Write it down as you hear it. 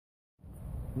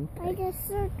By the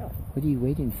circle. What are you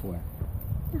waiting for?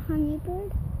 The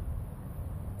honeybird?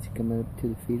 Is he coming up to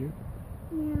the feeder?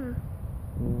 Yeah.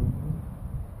 Mm-hmm.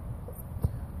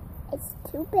 It's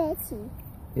too busy.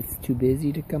 It's too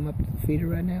busy to come up to the feeder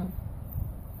right now?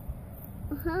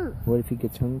 Uh-huh. What if he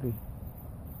gets hungry?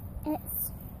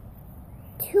 It's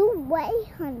too way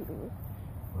hungry.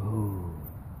 Oh.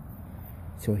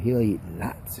 So he'll eat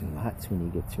lots and lots when he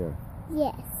gets here.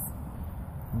 Yes.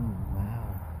 Oh,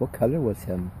 wow. What color was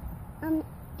him?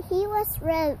 He was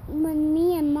red when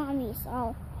me and Mommy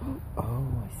saw him. Oh,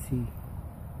 I see.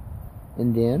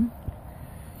 And then?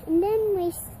 And then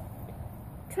we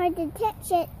tried to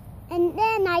catch it, and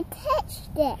then I touched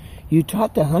it. You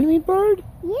taught the hummingbird?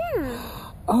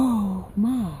 Yeah. Oh,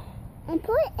 my. And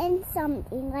put in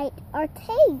something like our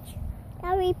cage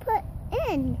that we put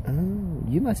in. Oh,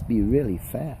 you must be really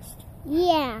fast.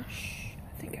 Yeah. Shh,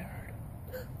 I think I heard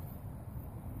him.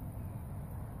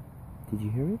 Did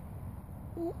you hear it?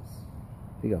 Yes.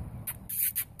 Here you go.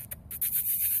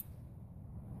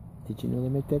 Did you know they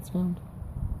make that sound?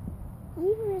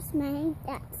 Hummingbirds make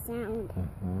that sound.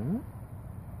 Uh-huh.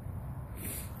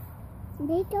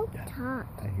 They don't talk.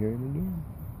 I hear him again.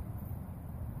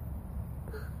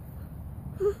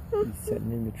 He's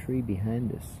sitting in the tree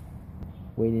behind us,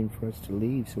 waiting for us to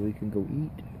leave so we can go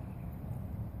eat.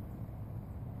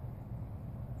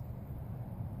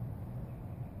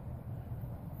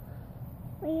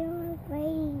 We are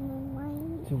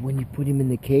waiting. So when you put him in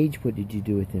the cage, what did you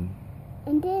do with him?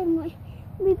 And then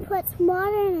we put some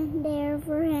water in there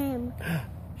for him.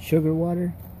 Sugar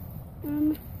water?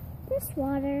 This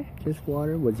water. Just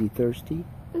water? Was he thirsty?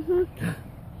 Uh-huh.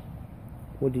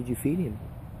 What did you feed him?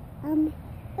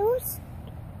 It was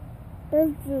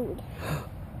bird food.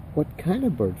 What kind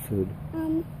of bird food?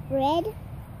 Red.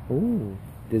 Oh,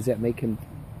 does that make him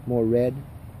more red?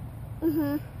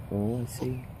 Uh-huh. Oh, I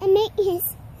see. It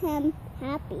makes him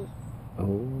happy.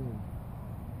 Oh.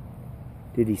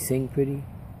 Did he sing pretty?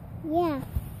 Yeah.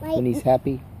 Like, When he's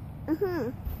happy?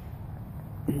 Uh-huh.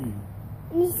 And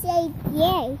he said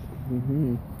yay.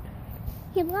 Mm-hmm.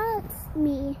 He loves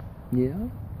me Yeah?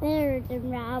 better than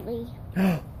Raleigh.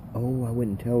 Oh, I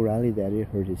wouldn't tell Riley that. It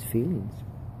hurt his feelings.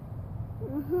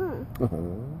 Uh-huh. Uh-huh.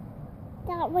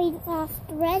 That we lost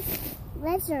the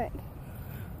lizard.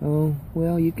 Oh,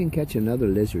 well, you can catch another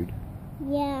lizard.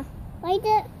 Yeah. Like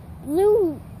the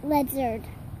blue lizard.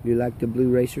 You like the blue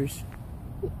racers?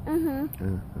 Uh-huh.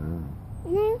 Uh-huh.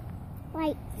 And I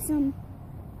like some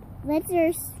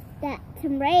lizards that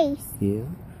can race. Yeah.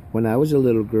 When I was a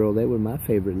little girl, they were my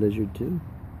favorite lizard, too.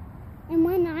 And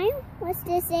when I was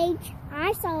this age,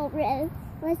 I saw a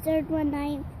lizard when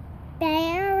I'm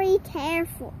very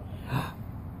careful.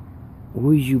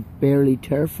 Was you barely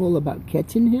careful about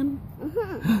catching him?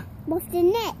 Uh-huh. With the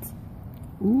net.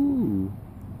 Ooh.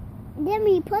 And then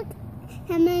we put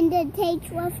him in the cage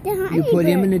with the hummingbird. You put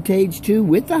him in the cage, too,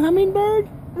 with the hummingbird?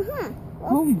 Uh-huh.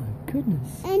 Oh, my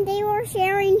goodness. And they were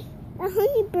sharing the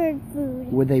hummingbird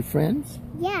food. Were they friends?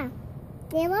 Yeah.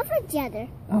 They love each other.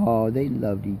 Oh, they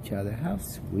loved each other. How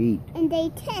sweet. And they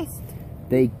kissed.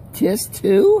 They kissed,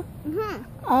 too? Uh-huh.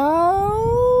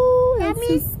 Oh. That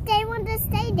means they want to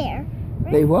stay there.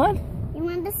 Right? They what? They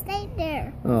want to stay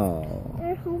there. Oh.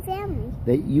 Their whole family.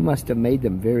 You must have made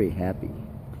them very happy.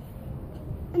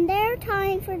 And they're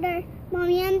time for their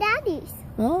mommy and daddies.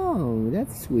 Oh,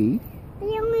 that's sweet. They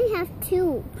only have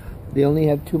 2. They only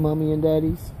have 2 mommy and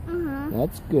daddies? Uh-huh.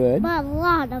 That's good. But a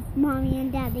lot of mommy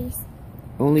and daddies.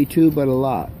 Only 2, but a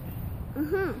lot.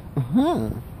 Uh-huh. Uh-huh.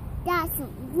 That's a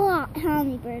lot of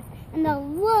hummingbirds and a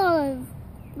lot of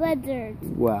lizards.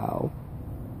 Wow.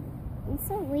 And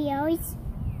so we always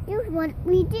do what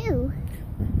we do.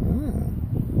 Uh-huh.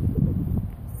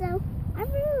 So I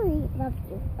really love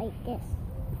you like this.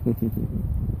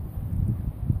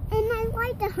 And I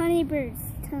like the honeybirds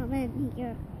come in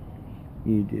here.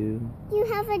 You do? Do you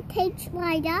have a cage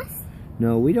like us?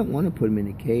 No, we don't want to put them in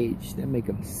a cage. That make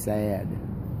them sad.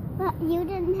 But you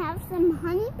didn't have some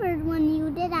honeybird when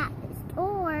you did at the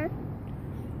store.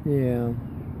 Yeah.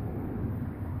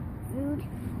 Food.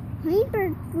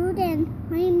 Hummingbird food and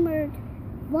hummingbird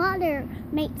water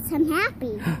makes him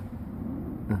happy.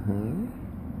 Uh-huh.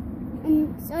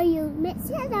 And so you mix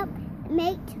it up and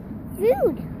make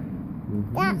food.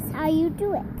 Mm-hmm. That's how you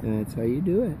do it. That's how you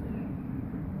do it.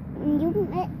 And you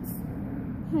mix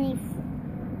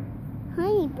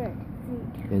honeybird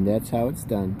food. And that's how it's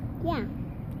done. Yeah.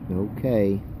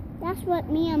 Okay. That's what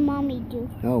me and Mommy do.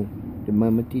 Oh, did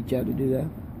Mama teach you how to do that?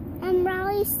 And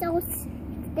Riley's so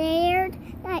scared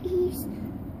that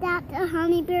the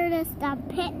honeybird is to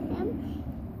pet him.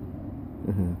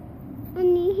 Uh-huh.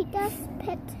 And he just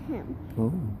pet him.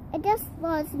 Oh. It just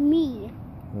was me.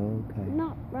 Okay.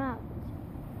 not route.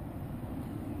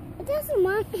 It doesn't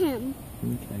want him.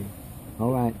 Okay.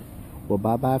 All right. Well,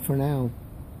 bye-bye for now.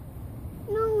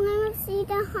 No, I want to see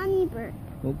the honeybird.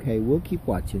 Okay, we'll keep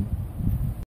watching.